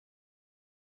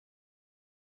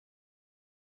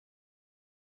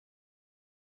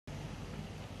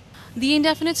The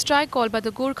indefinite strike called by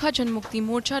the Gorkha Janmukti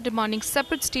Morcha demanding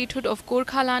separate statehood of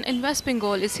Gorkhaland in West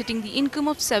Bengal is hitting the income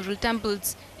of several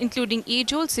temples, including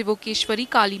age-old Sevokeshwari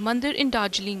Kali Mandir in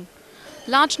Darjeeling.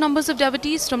 Large numbers of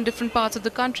devotees from different parts of the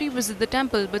country visit the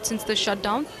temple, but since the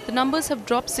shutdown, the numbers have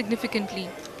dropped significantly.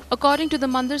 According to the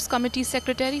Mandir's committee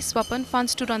secretary Swapan,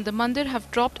 funds to run the mandir have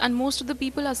dropped and most of the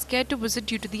people are scared to visit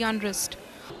due to the unrest.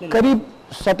 करीब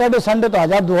Saturday Sunday तो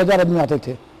 1000-2000 आदमी आते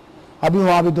थे, अभी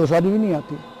वहाँ भी 200 आदमी भी नहीं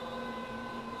आती।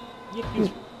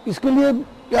 इसके लिए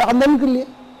आमदनी के लिए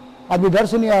आदमी इधर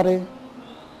से नहीं आ रहे।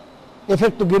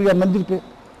 इफेक्ट तो गिर गया मंदिर पे,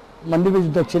 मंदिर में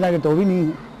जो दक्षिणा के तो भी नहीं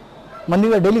है।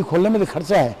 मंदिर का डेली खोलने में तो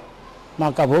खर्चा है,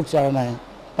 माँ का भोग चढ़ाना है,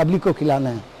 पब्लिक को खिलाना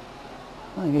है।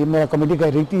 ये मेरा कमेटी का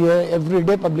रीति है,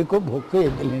 एवरीडे पब्लिक को भोग के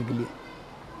देने के लिए।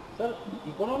 सर,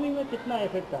 इकोनॉमी में कितना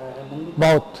इफेक्ट आया है मंदिर?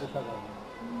 बहुत।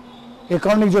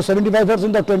 इकोनॉमी जो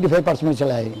 75% और 25% में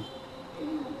चला है।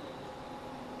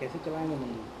 कैसे चलाएंगे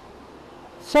मंदिर?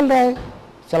 चल रहा है,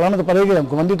 चलाना तो पड़ेगा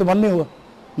हमको, मंदिर तो बंद नहीं हुआ,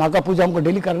 माँ का पूजा हमको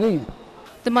डेली कर रही है।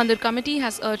 The Mandir committee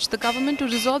has urged the government to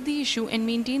resolve the issue and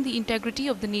maintain the integrity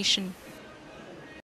of the nation.